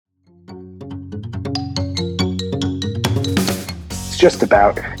just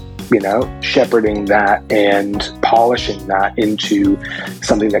about, shepherding that and polishing that into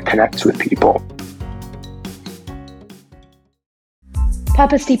something that connects with people.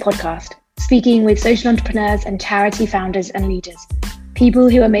 Purposely Podcast, speaking with social entrepreneurs and charity founders and leaders, people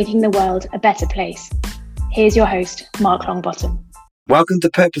who are making the world a better place. Here's your host, Mark Longbottom. Welcome to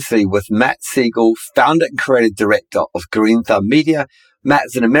Purposely with Matt Siegel, founder and creative director of Green Thumb Media.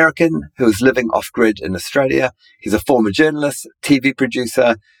 Matt's an American who is living off-grid in Australia. He's a former journalist, TV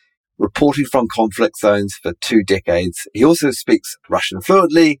producer, reporting from conflict zones for 2 decades. He also speaks Russian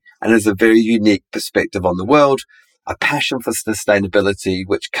fluently and has a very unique perspective on the world, a passion for sustainability,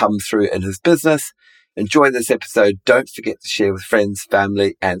 which comes through in his business. Enjoy this episode. Don't forget to share with friends,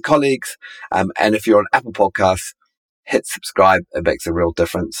 family, and colleagues. And if you're on Apple Podcasts, hit subscribe. It makes a real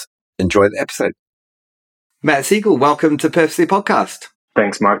difference. Enjoy the episode. Matt Siegel, welcome to Purposely Podcast.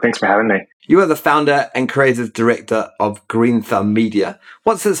 Thanks, Mark. Thanks for having me. You are the founder and creative director of Green Thumb Media.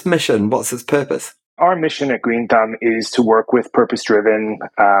 What's its mission? What's its purpose? Our mission at Green Thumb is to work with purpose-driven,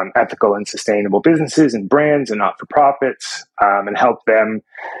 ethical and sustainable businesses and brands and not-for-profits and help them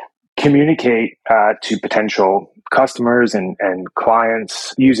communicate to potential customers and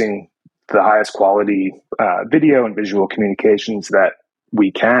clients using the highest quality video and visual communications that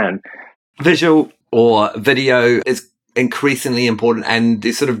we can. Visual or video is increasingly important, and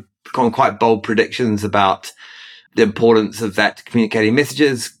there's sort of quite bold predictions about the importance of that to communicating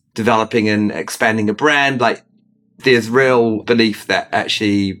messages, developing and expanding a brand. Like, there's real belief that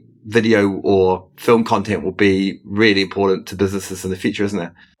actually video or film content will be really important to businesses in the future, isn't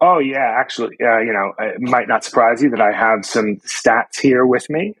it? Oh, yeah, actually, it might not surprise you that I have some stats here with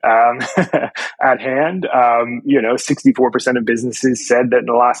me at hand. 64% of businesses said that in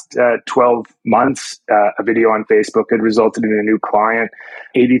the last 12 months, a video on Facebook had resulted in a new client.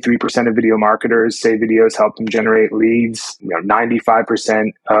 83% of video marketers say videos help them generate leads.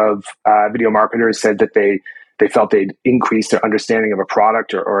 95% of video marketers said that they felt they'd increase their understanding of a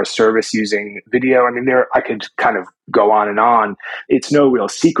product or a service using video. I mean, I could kind of go on and on. It's no real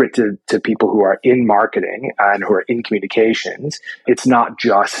secret to people who are in marketing and who are in communications. It's not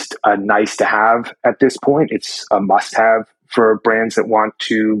just a nice to have at this point. It's a must have for brands that want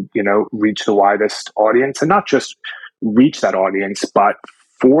to, reach the widest audience, and not just reach that audience, but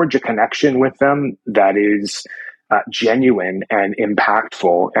forge a connection with them that is genuine and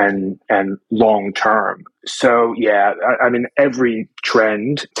impactful and long term. So yeah, I mean, every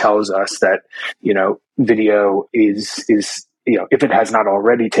trend tells us that video is if it has not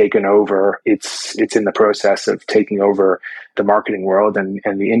already taken over, it's in the process of taking over the marketing world and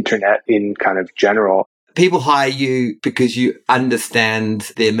the internet in kind of general. People hire you because you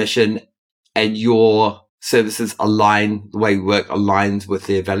understand their mission and your services align, the way you work aligns with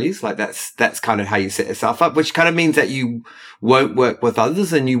their values. Like that's kind of how you set yourself up, which kind of means that you won't work with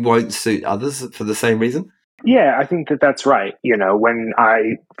others and you won't suit others for the same reason. Yeah, I think that's right. When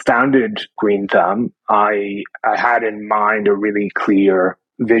I founded Green Thumb, I had in mind a really clear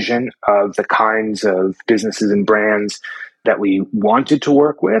vision of the kinds of businesses and brands that we wanted to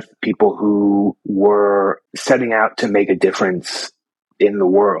work with, people who were setting out to make a difference in the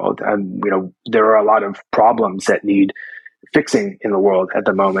world. And, there are a lot of problems that need fixing in the world at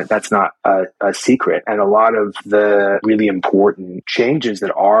the moment. That's not a secret. And a lot of the really important changes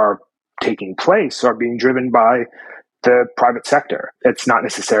that are taking place are being driven by the private sector. It's not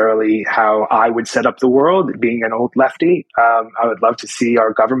necessarily how I would set up the world, being an old lefty. I would love to see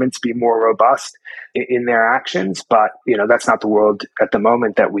our governments be more robust in their actions, but, that's not the world at the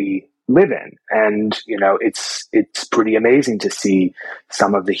moment that we live in. And, it's pretty amazing to see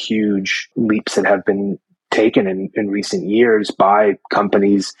some of the huge leaps that have been taken in recent years by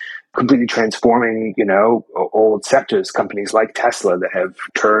companies completely transforming, old sectors, companies like Tesla that have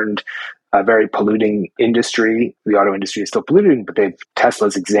turned a very polluting industry. The auto industry is still polluting, but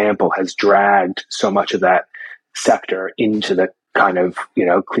Tesla's example has dragged so much of that sector into the kind of,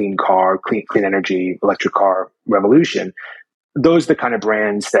 clean car, clean energy, electric car revolution. Those are the kind of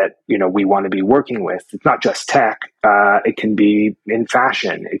brands that, we want to be working with. It's not just tech. It can be in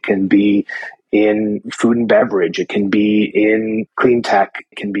fashion. It can be in food and beverage. It can be in clean tech.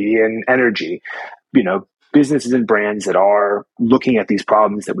 It can be in energy. Businesses and brands that are looking at these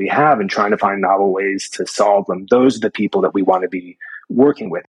problems that we have and trying to find novel ways to solve them. Those are the people that we want to be working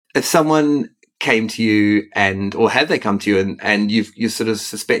with. If someone came to you or have they come to you and you sort of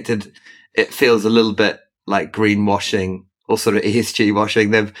suspected it feels a little bit like greenwashing or sort of ESG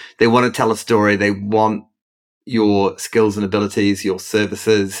washing, they want to tell a story. They want your skills and abilities, your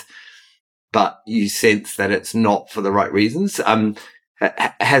services, but you sense that it's not for the right reasons.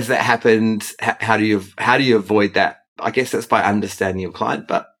 Has that happened? How do you avoid that I guess that's by understanding your client,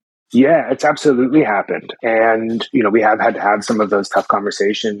 but yeah, it's absolutely happened. And, we have had to have some of those tough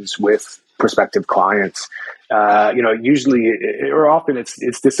conversations with prospective clients. Usually or often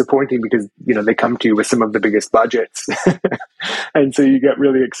it's disappointing because, they come to you with some of the biggest budgets. And so you get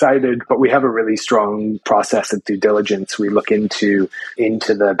really excited, but we have a really strong process of due diligence. We look into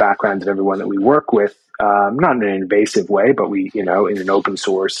the background of everyone that we work with, not in an invasive way, but we, in an open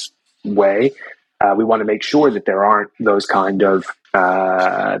source way. We want to make sure that there aren't those kind of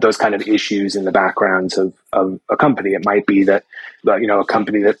issues in the backgrounds of a company. It might be that, a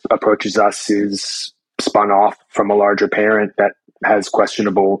company that approaches us is spun off from a larger parent that has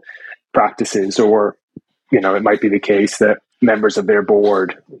questionable practices, or, it might be the case that members of their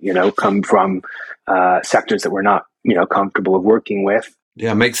board, come from sectors that we're not, comfortable of working with.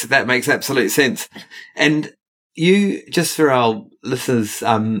 Yeah, that makes absolute sense. And you, just for our listeners,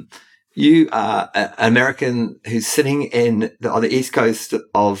 you are an American who's sitting on the east coast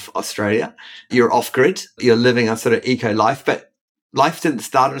of Australia. You're off grid. You're living a sort of eco life, but life didn't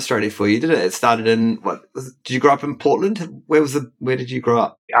start in Australia for you, did it? It started in did you grow up in Portland? Where did you grow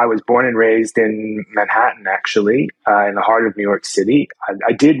up? I was born and raised in Manhattan, actually, in the heart of New York City.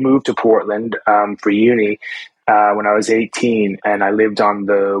 I did move to Portland for uni when I was 18, and I lived on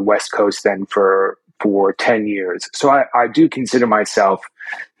the West Coast then for 10 years. So I do consider myself,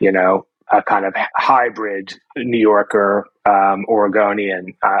 a kind of hybrid New Yorker,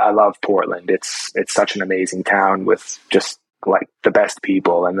 Oregonian. I love Portland. It's such an amazing town with just like the best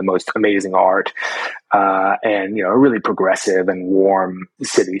people and the most amazing art, and, a really progressive and warm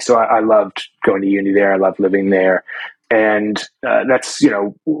city. So I loved going to uni there. I loved living there. And that's,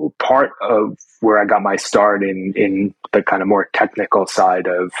 part of where I got my start in the kind of more technical side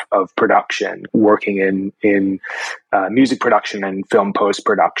of production, working in music production and film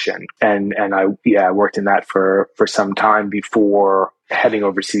post-production. And I worked in that for some time before heading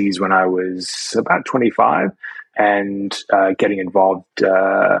overseas when I was about 25 and getting involved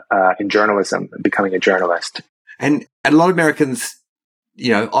in journalism, becoming a journalist. And a lot of Americans,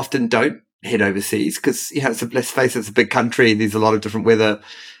 often don't head overseas because, let's face it, it's a big country. There's a lot of different weather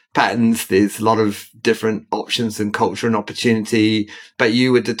patterns. There's a lot of different options and culture and opportunity, but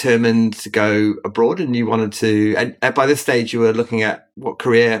you were determined to go abroad and you wanted to, and by this stage you were looking at what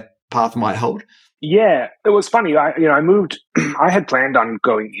career path might hold. Yeah, it was funny. I moved, I had planned on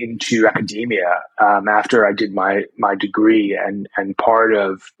going into academia after I did my degree, and part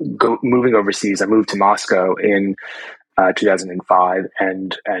of moving overseas, I moved to Moscow in 2005,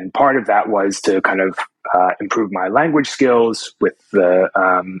 and part of that was to kind of improve my language skills with the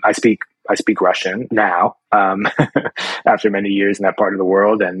I speak Russian now after many years in that part of the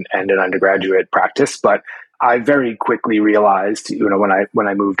world and an undergraduate practice. But I very quickly realized, when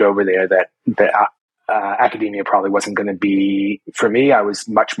I moved over there, that academia probably wasn't going to be for me. I was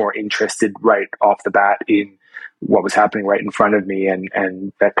much more interested right off the bat in what was happening right in front of me,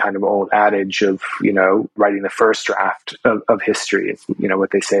 and that kind of old adage of, writing the first draft of history. It's,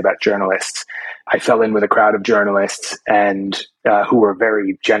 what they say about journalists. I fell in with a crowd of journalists and who were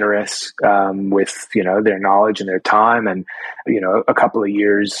very generous with, their knowledge and their time. And, a couple of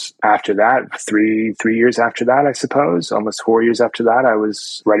years after that, three years after that, I suppose, almost 4 years after that, I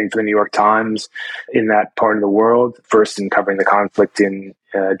was writing for the New York Times in that part of the world, first in covering the conflict in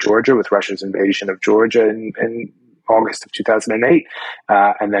Georgia with Russia's invasion of Georgia in August of 2008,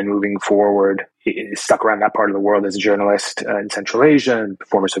 and then moving forward, stuck around that part of the world as a journalist in Central Asia and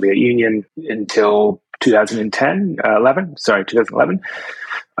former Soviet Union until 2011,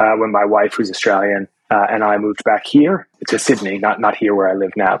 when my wife, who's Australian, and I moved back here to Sydney, not here where I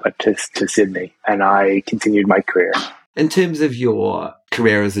live now, but to Sydney, and I continued my career. In terms of your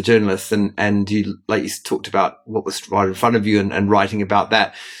career as a journalist, and you, like you talked about what was right in front of you and writing about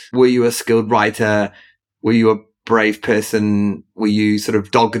that, were you a skilled writer? Were you a brave person? Were you sort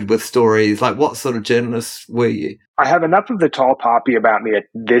of dogged with stories? Like, what sort of journalist were you? I have enough of the tall poppy about me at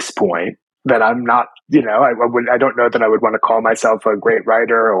this point that I'm not, I don't know that I would want to call myself a great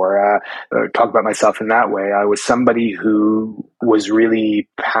writer or talk about myself in that way. I was somebody who was really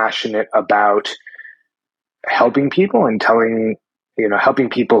passionate about helping people and helping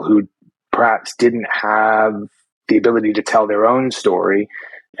people who perhaps didn't have the ability to tell their own story,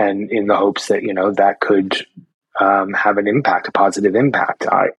 and in the hopes that, that could have an impact, a positive impact.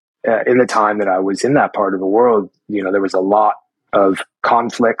 In the time that I was in that part of the world, there was a lot of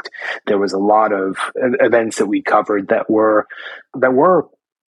conflict. There was a lot of events that we covered that were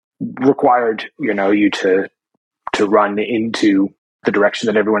required, you to run into the direction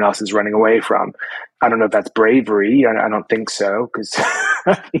that everyone else is running away from. I don't know if that's bravery. I don't think so, because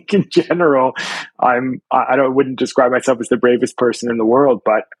I think in general, wouldn't describe myself as the bravest person in the world,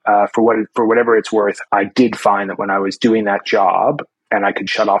 but for whatever it's worth, I did find that when I was doing that job and I could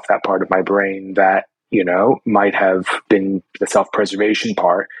shut off that part of my brain that, might have been the self-preservation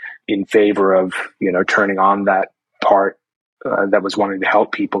part in favor of, turning on that part that was wanting to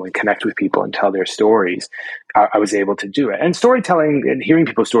help people and connect with people and tell their stories, I was able to do it. And storytelling and hearing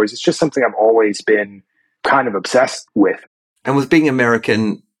people's stories is just something I've always been kind of obsessed with. And was being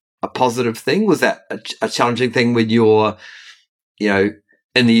American a positive thing? Was that a challenging thing when you're, in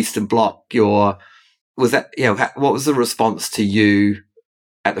the Eastern Bloc? What was the response to you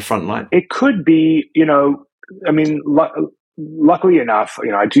at the front line? It could be, luckily enough,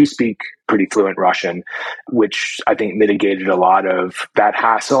 I do speak pretty fluent Russian, which I think mitigated a lot of that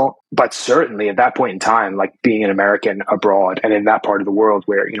hassle. But certainly at that point in time, like being an American abroad and in that part of the world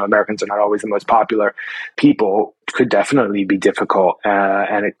where, Americans are not always the most popular people, could definitely be difficult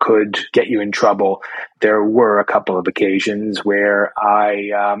and it could get you in trouble. There were a couple of occasions where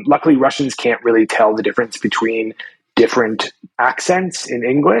luckily Russians can't really tell the difference between different accents in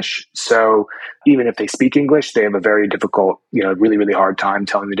English. So even if they speak English, they have a very difficult, really, really hard time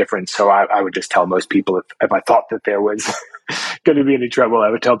telling the difference. So I would just tell most people if I thought that there was going to be any trouble, I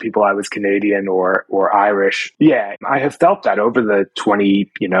would tell people I was Canadian or Irish. Yeah, I have felt that over the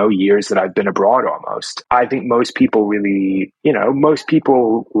 20, years that I've been abroad almost. I think most people really, most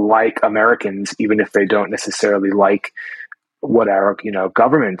people like Americans, even if they don't necessarily like what our,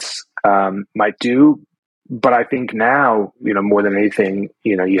 governments might do. But I think now, more than anything,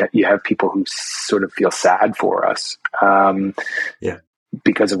 you have people who sort of feel sad for us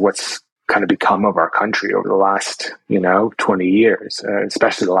because of what's kind of become of our country over the last, 20 years,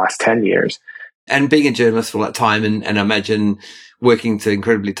 especially the last 10 years. And being a journalist for all that time and I imagine working to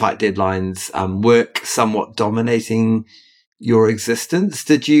incredibly tight deadlines, work somewhat dominating your existence.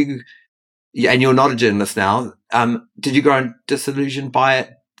 And you're not a journalist now, did you grow disillusioned by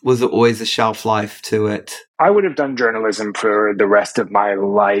it? Was it always a shelf life to it? I would have done journalism for the rest of my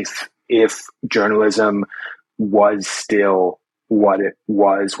life if journalism was still what it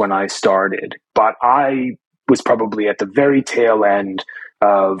was when I started. But I was probably at the very tail end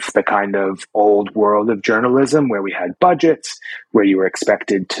of the kind of old world of journalism where we had budgets, where you were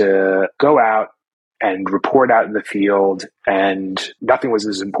expected to go out and report out in the field, and nothing was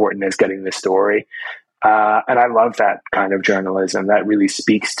as important as getting the story. And I love that kind of journalism that really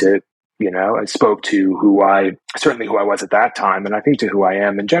speaks to, it spoke to who I was at that time. And I think to who I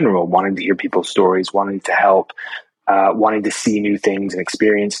am in general, wanting to hear people's stories, wanting to help, wanting to see new things and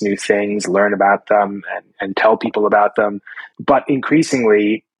experience new things, learn about them and tell people about them. But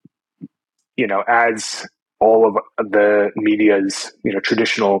increasingly, as all of the media's,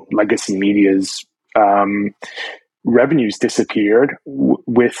 traditional legacy media's, revenues disappeared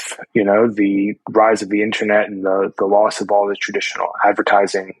with, the rise of the internet and the loss of all the traditional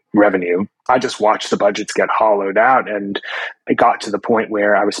advertising revenue. I just watched the budgets get hollowed out, and it got to the point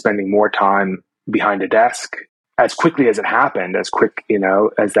where I was spending more time behind a desk. As quickly as it happened, as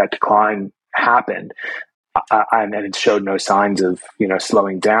that decline happened, and it showed no signs of,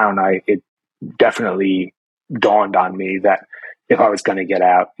 slowing down, it definitely dawned on me that if I was going to get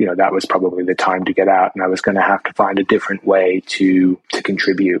out, that was probably the time to get out, and I was going to have to find a different way to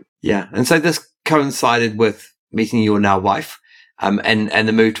contribute. Yeah. And so this coincided with meeting your now wife, and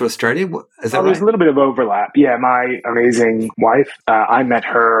the move to Australia. Is that right? There's a little bit of overlap. Yeah. My amazing wife, I met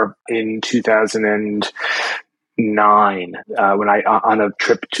her in 2009, when on a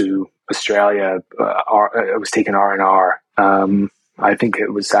trip to Australia, I was taking R&R. I think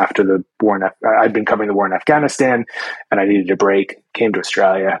it was after the war. I'd been covering the war in Afghanistan, and I needed a break. Came to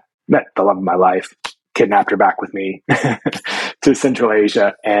Australia, met the love of my life, kidnapped her back with me to Central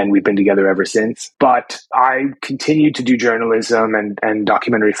Asia, and we've been together ever since. But I continued to do journalism and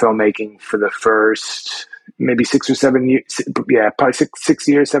documentary filmmaking for the first maybe 6 or 7 years. Yeah, probably 6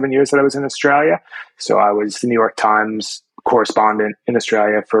 years, 7 years that I was in Australia. So I was the New York Times correspondent in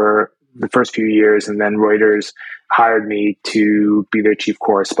Australia for the first few years, and then Reuters hired me to be their chief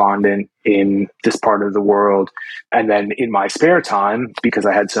correspondent in this part of the world. And then in my spare time, because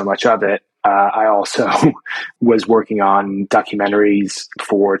I had so much of it, I also was working on documentaries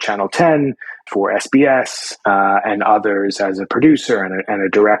for Channel 10, for SBS, and others as a producer and a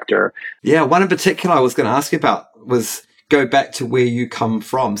director. Yeah, one in particular I was going to ask you about was go back to where you come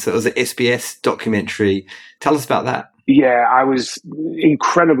from. So it was an SBS documentary. Tell us about that. Yeah, I was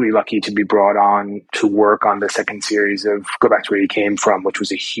incredibly lucky to be brought on to work on the second series of Go Back to Where You Came From, which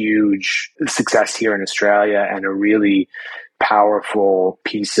was a huge success here in Australia and a really powerful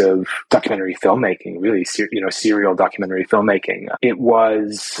piece of documentary filmmaking, really, serial documentary filmmaking. It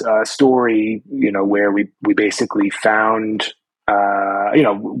was a story, where we basically found,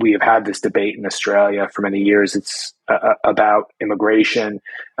 we have had this debate in Australia for many years. It's about immigration.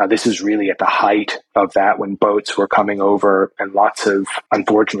 This is really at the height of that, when boats were coming over and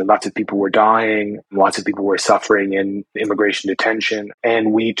unfortunately, lots of people were dying. Lots of people were suffering in immigration detention.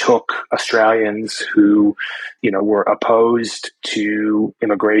 And we took Australians who, were opposed to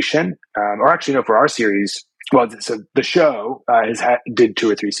immigration, or actually, no, for our series, well, so the show did 2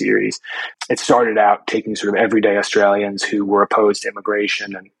 or 3 series. It started out taking sort of everyday Australians who were opposed to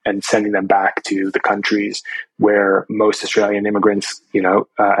immigration and sending them back to the countries where most Australian immigrants,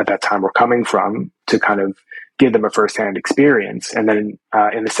 at that time were coming from, to kind of give them a firsthand experience. And then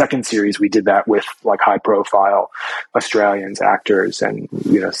in the second series, we did that with like high profile Australians, actors, and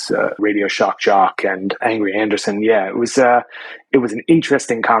Radio Shock Jock and Angry Anderson. Yeah, it was an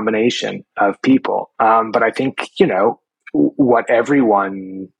interesting combination of people. But I think what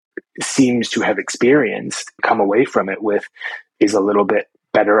everyone seems to have experienced, come away from it with, is a little bit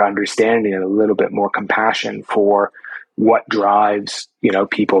better understanding and a little bit more compassion for what drives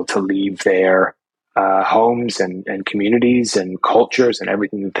people to leave their homes and communities and cultures and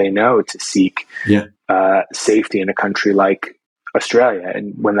everything that they know to seek safety in a country like Australia.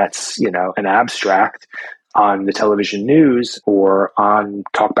 And when that's an abstract on the television news or on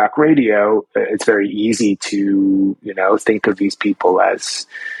talkback radio, it's very easy to think of these people as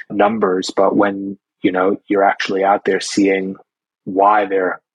numbers. But when you're actually out there seeing why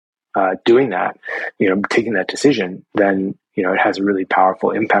they're doing that, taking that decision, then it has a really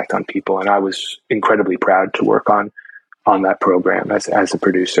powerful impact on people. And I was incredibly proud to work on that program as a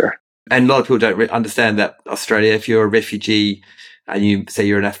producer. And a lot of people don't understand that Australia, if you're a refugee and you say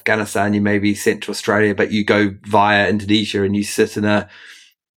you're in Afghanistan, you may be sent to Australia, but you go via Indonesia and you sit in a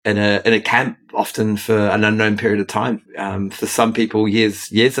camp, often for an unknown period of time. For some people,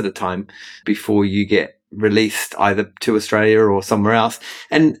 years at a time before you get released either to Australia or somewhere else.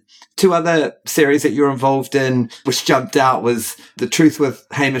 And 2 other series that you're involved in, which jumped out, was The Truth with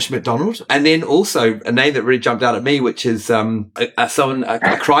Hamish Macdonald, and then also a name that really jumped out at me, which is a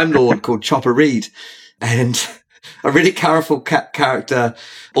crime lord called Chopper Read, and a really powerful character,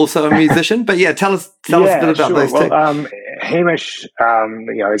 also a musician. But yeah, tell us a bit about those 2. Well, Hamish,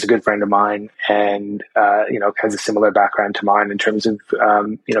 is a good friend of mine, and has a similar background to mine in terms of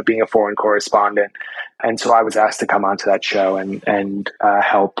being a foreign correspondent. And so I was asked to come onto that show and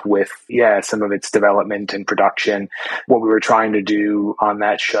help with some of its development and production. What we were trying to do on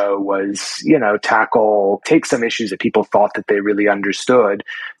that show was take some issues that people thought that they really understood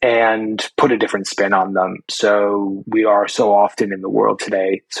and put a different spin on them. So we are so often in the world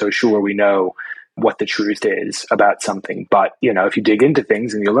today, so sure, we know what the truth is about something, but if you dig into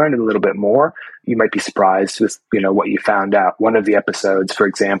things and you learn it a little bit more, you might be surprised with what you found out. One of the episodes, for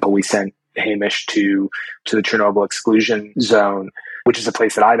example, we sent Hamish to the Chernobyl exclusion zone, which is a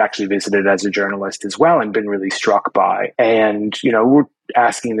place that I'd actually visited as a journalist as well and been really struck by. And we're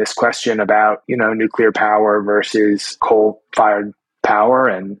asking this question about nuclear power versus coal-fired power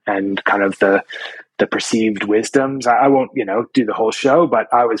and kind of the perceived wisdoms. I won't, do the whole show, but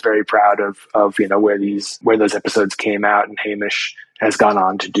I was very proud of where those episodes came out, and Hamish has gone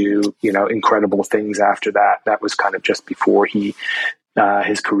on to do, incredible things after that. That was kind of just before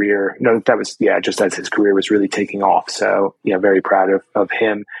his career, that was, just as his career was really taking off. So, very proud of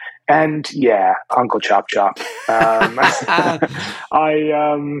him. And Uncle Chop Chop.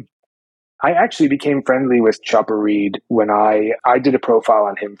 I actually became friendly with Chopper Read when I did a profile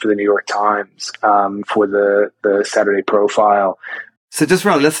on him for the New York Times, for the Saturday Profile. So just for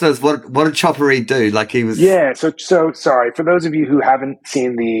our listeners, what did Chopper Read do? Like he was... Yeah, so sorry. For those of you who haven't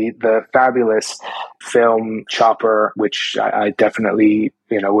seen the fabulous film Chopper, which I definitely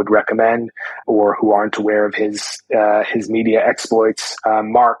would recommend, or who aren't aware of his media exploits,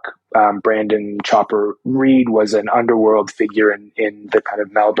 Mark Brandon Chopper Read was an underworld figure in the kind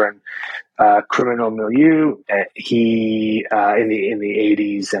of Melbourne criminal milieu. He in the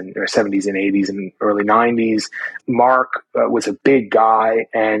 80s or 70s and 80s and early 90s, Mark was a big guy,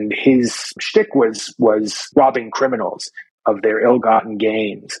 and his shtick was robbing criminals of their ill-gotten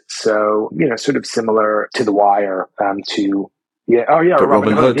gains. So sort of similar to The Wire, Robin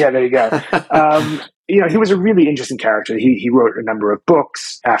Hood. Yeah, there you go. He was a really interesting character. He wrote a number of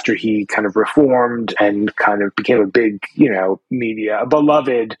books after he kind of reformed and kind of became a big, a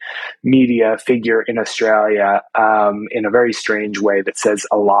beloved media figure in Australia, in a very strange way that says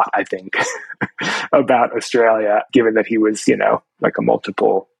a lot, I think, about Australia, given that he was, like a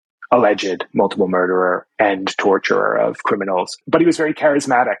multiple alleged multiple murderer and torturer of criminals. But he was very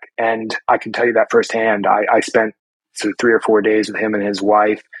charismatic. And I can tell you that firsthand. I spent sort of 3 or 4 days with him and his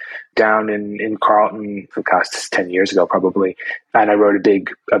wife down in Carlton, gosh, 10 years ago probably. And I wrote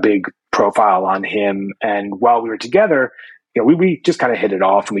a big profile on him. And while we were together, we just kind of hit it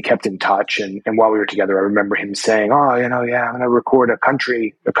off and we kept in touch. And while we were together, I remember him saying, "Oh, yeah, I'm going to record a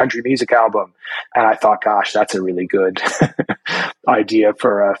country music album." And I thought, gosh, that's a really good idea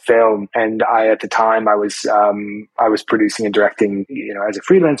for a film. And at the time I was producing and directing, as a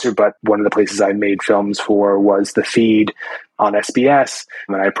freelancer, but one of the places I made films for was The Feed on SBS.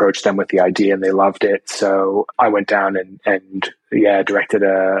 And I approached them with the idea and they loved it. So I went down and directed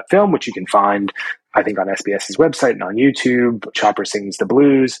a film, which you can find, I think, on SBS's website and on YouTube, Chopper Sings the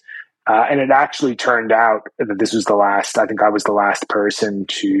Blues. And it actually turned out that this was I was the last person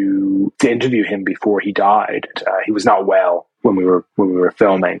to interview him before he died. He was not well when we were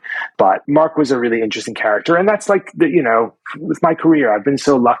filming, but Mark was a really interesting character. And that's like, with my career, I've been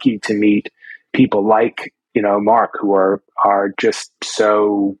so lucky to meet people like, Mark, who are just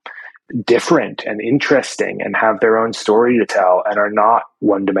so different and interesting and have their own story to tell and are not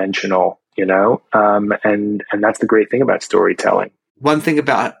one-dimensional. And that's the great thing about storytelling. One thing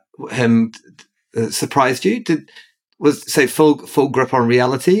about him surprised you? Was full grip on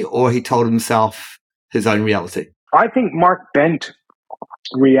reality, or he told himself his own reality? I think Mark bent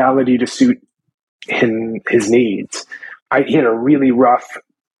reality to suit his needs. He had a really rough,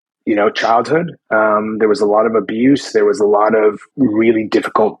 childhood. There was a lot of abuse. There was a lot of really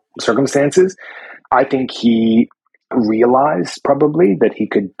difficult circumstances. I think he realized probably that he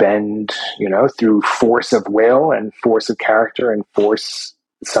could bend, through force of will and force of character and force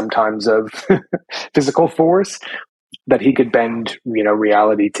sometimes of physical force, that he could bend,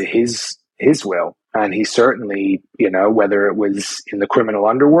 reality to his will. And he certainly, whether it was in the criminal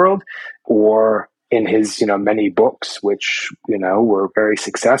underworld or in his, many books, which, were very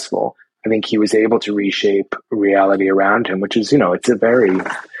successful, I think he was able to reshape reality around him, which is, that's a very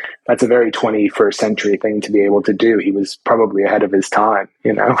 21st century thing to be able to do. He was probably ahead of his time,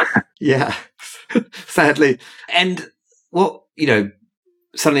 Yeah, sadly. And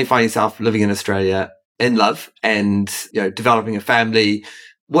suddenly find yourself living in Australia in love and, developing a family.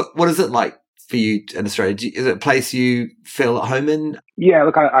 What is it like for you in Australia? Is it a place you feel at home in? Yeah,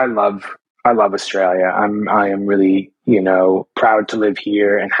 look, I love Australia. I am really, proud to live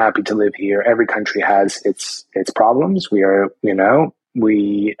here and happy to live here. Every country has its problems.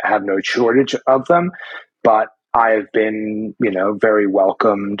 We have no shortage of them, but I have been, very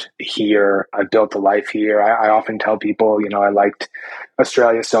welcomed here. I've built a life here. I often tell people, I liked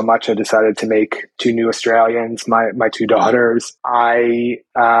Australia so much, I decided to make 2 new Australians, my 2 daughters.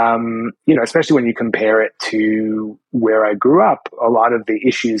 Especially when you compare it to where I grew up, a lot of the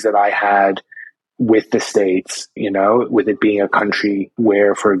issues that I had with the States, with it being a country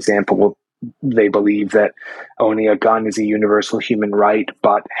where, for example, they believe that owning a gun is a universal human right,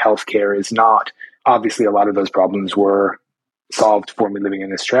 but healthcare is not. Obviously, a lot of those problems were solved for me living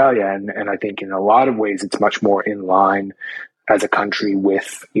in Australia. And I think in a lot of ways, it's much more in line as a country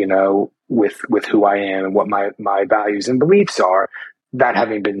with, with who I am and what my values and beliefs are. That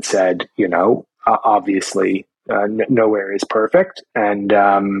having been said, obviously, nowhere is perfect. And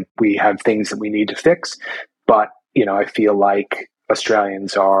we have things that we need to fix. But, I feel like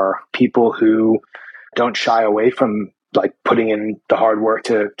Australians are people who don't shy away from putting in the hard work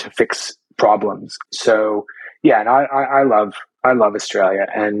to fix problems. So yeah, and I love Australia,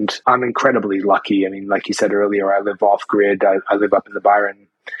 and I'm incredibly lucky. I mean, like you said earlier, I live off grid. I live up in the Byron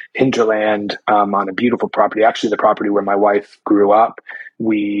hinterland on a beautiful property, actually the property where my wife grew up.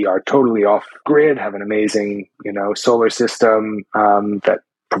 We are totally off grid, have an amazing, solar system that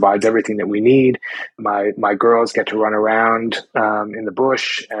provides everything that we need. My girls get to run around in the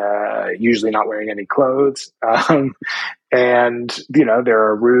bush, usually not wearing any clothes. And, there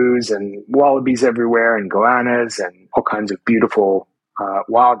are roos and wallabies everywhere and goannas and all kinds of beautiful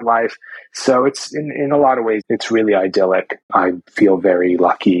wildlife. So it's in a lot of ways, it's really idyllic. I feel very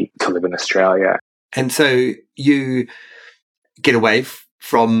lucky to live in Australia. And so you get away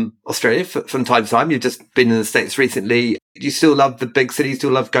from Australia from time to time. You've just been in the States recently. Do you still love the big cities?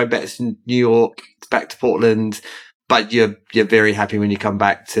 Still love going back to New York, back to Portland, but you're very happy when you come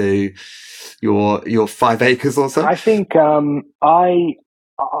back to your 5 acres or so? I think I've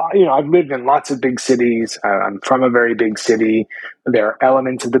lived in lots of big cities. I'm from a very big city. There are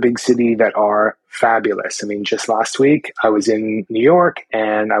elements of the big city that are fabulous. I mean, just last week, I was in New York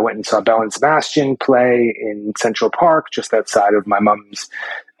and I went and saw Belle and Sebastian play in Central Park, just outside of my mom's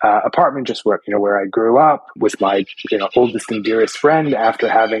apartment, just where I grew up, with my oldest and dearest friend, after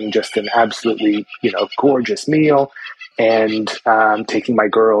having just an absolutely gorgeous meal, and taking my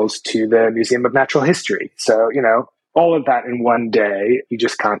girls to the Museum of Natural History. So all of that in one day, you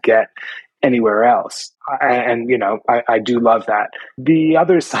just can't get anywhere else. And I do love that. The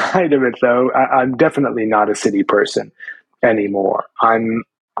other side of it, though, I'm definitely not a city person anymore. I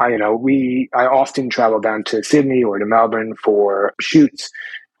often travel down to Sydney or to Melbourne for shoots,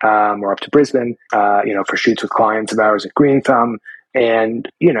 or up to Brisbane, for shoots with clients of ours at Green Thumb. And,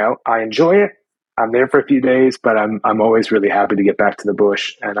 I enjoy it. I'm there for a few days, but I'm always really happy to get back to the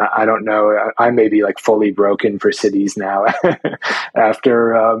bush. And I don't know, I may be like fully broken for cities now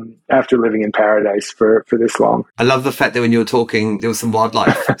after living in paradise for this long. I love the fact that when you were talking, there was some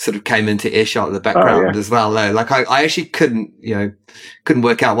wildlife sort of came into earshot in the background as well. Though. Like I actually couldn't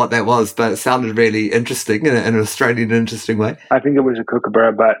work out what that was, but it sounded really interesting in an Australian interesting way. I think it was a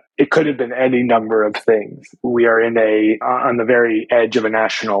kookaburra, but it could have been any number of things. We are on the very edge of a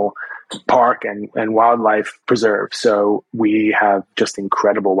national park and wildlife preserve, so we have just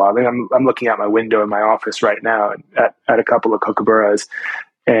incredible wildlife. I'm looking out my window in my office right now at a couple of kookaburras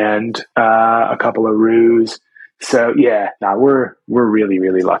and a couple of roos. So we're really,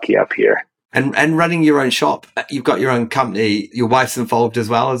 really lucky up here. And running your own shop, you've got your own company. Your wife's involved as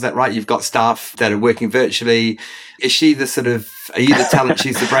well, is that right? You've got staff that are working virtually. Is she the are you the talent?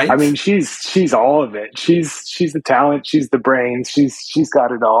 She's the brains? I mean, she's all of it. She's the talent. She's the brains. She's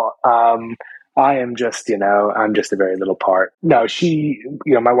got it all. I am just, I'm just a very little part. No,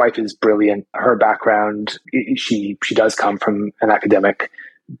 my wife is brilliant. Her background, she does come from an academic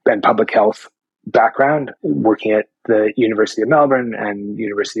and public health background, working at the University of Melbourne and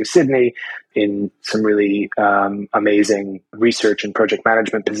University of Sydney in some really amazing research and project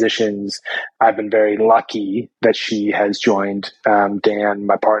management positions. I've been very lucky that she has joined Dan,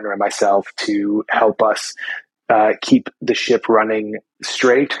 my partner, and myself to help us keep the ship running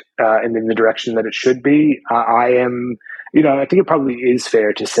straight and in the direction that it should be. I am, I think it probably is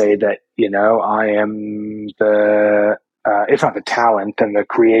fair to say that, I am the, if not the talent, then the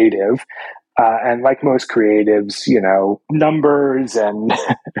creative. And like most creatives, numbers and,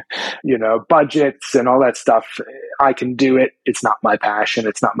 budgets and all that stuff, I can do it. It's not my passion.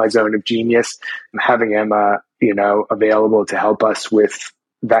 It's not my zone of genius. Having Emma, available to help us with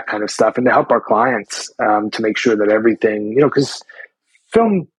that kind of stuff and to help our clients to make sure that everything, because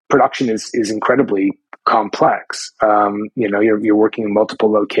film production is incredibly complex. You're working in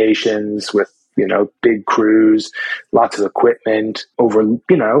multiple locations with, big crews, lots of equipment over,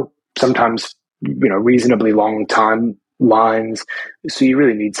 sometimes, reasonably long timelines. So you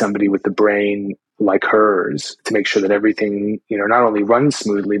really need somebody with the brain like hers to make sure that everything, not only runs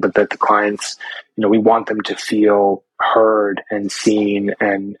smoothly, but that the clients, we want them to feel heard and seen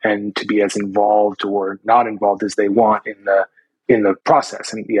and to be as involved or not involved as they want in the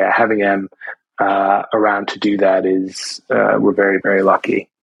process. And having Em around to do that is, we're very, very lucky.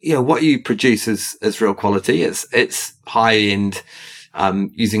 What you produce is real quality. It's high end,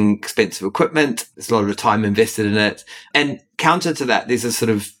 using expensive equipment. There's a lot of time invested in it. And counter to that, there's a sort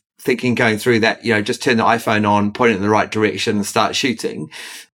of thinking going through that, just turn the iPhone on, point it in the right direction and start shooting.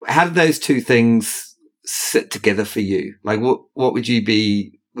 How do those two things sit together for you? Like what would you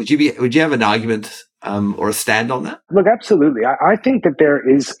have an argument, or a stand on that? Look, absolutely. I think that there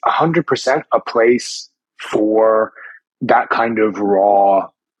is 100% a place for that kind of raw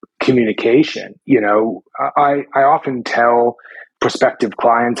communication. I often tell prospective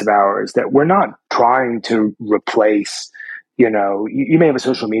clients of ours that we're not trying to replace, you may have a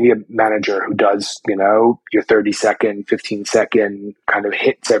social media manager who does, your 30-second, 15-second kind of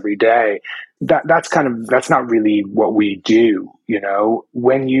hits every day. That's not really what we do.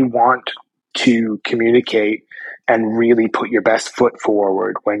 When you want to communicate and really put your best foot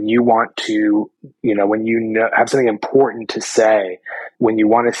forward, when you want to, when have something important to say, when you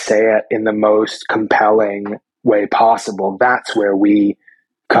want to say it in the most compelling way possible, that's where we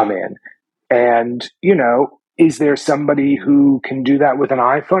come in. And, is there somebody who can do that with an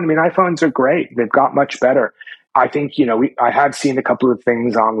iPhone? I mean, iPhones are great. They've got much better. I think, I have seen a couple of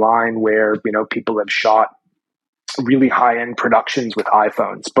things online where, people have shot really high-end productions with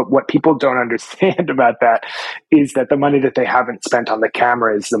iPhones. But what people don't understand about that is that the money that they haven't spent on the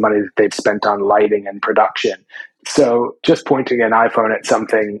camera is the money that they've spent on lighting and production. So just pointing an iPhone at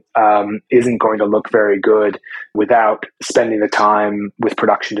something isn't going to look very good without spending the time with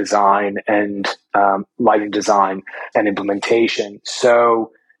production design and lighting design and implementation.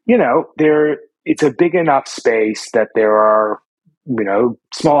 So, it's a big enough space that there are,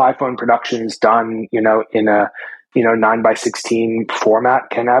 small iPhone productions done, in a 9:16 format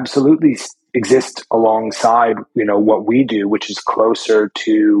can absolutely exist alongside, what we do, which is closer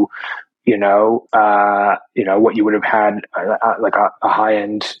to, what you would have had like a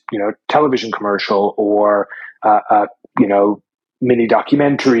high-end, television commercial or, mini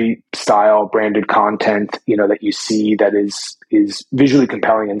documentary style branded content, that you see that is visually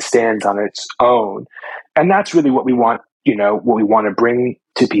compelling and stands on its own. And that's really what we want, what we want to bring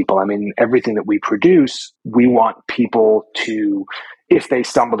to people. I mean, everything that we produce, we want people to, if they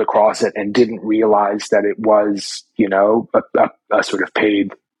stumbled across it and didn't realize that it was, a sort of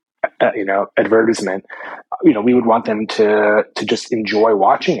paid, advertisement, we would want them to just enjoy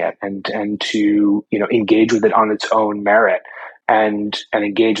watching it and to, engage with it on its own merit and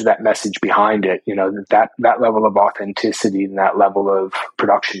engage that message behind it. That level of authenticity and that level of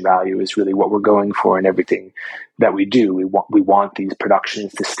production value is really what we're going for in everything that we do. We want these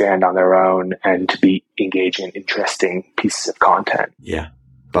productions to stand on their own and to be engaging and interesting pieces of content. Yeah.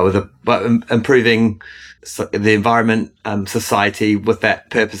 But improving the environment, society with that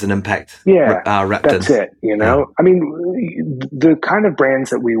purpose and impact. Wrapped that's in. it. I mean, the kind of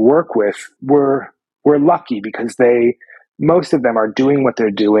brands that we work with, we're lucky because most of them are doing what they're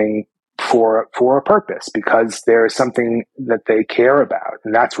doing for a purpose, because there's something that they care about,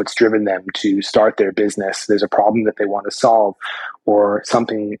 and that's what's driven them to start their business. There's a problem that they want to solve or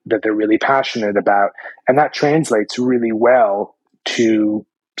something that they're really passionate about, and that translates really well to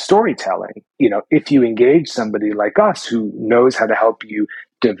storytelling. If you engage somebody like us who knows how to help you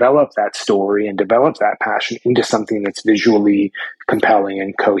develop that story and develop that passion into something that's visually compelling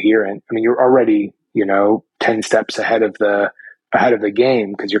and coherent, I mean, you're already 10 steps ahead of the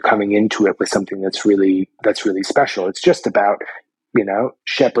game, because you're coming into it with something that's really special. It's just about,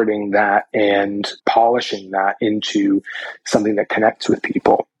 shepherding that and polishing that into something that connects with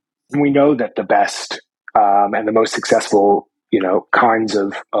people. And we know that the best and the most successful, kinds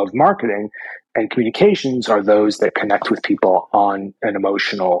of marketing and communications are those that connect with people on an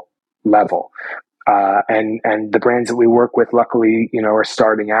emotional level. And the brands that we work with, luckily, are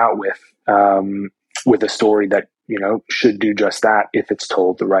starting out with a story that, should do just that if it's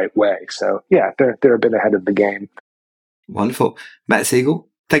told the right way. So yeah, they're a bit ahead of the game. Wonderful. Matt Siegel,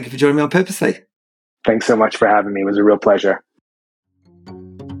 thank you for joining me on Purposely. Thanks so much for having me. It was a real pleasure.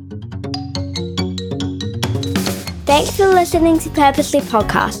 Thanks for listening to Purposely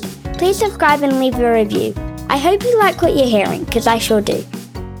Podcast. Please subscribe and leave a review. I hope you like what you're hearing, because I sure do.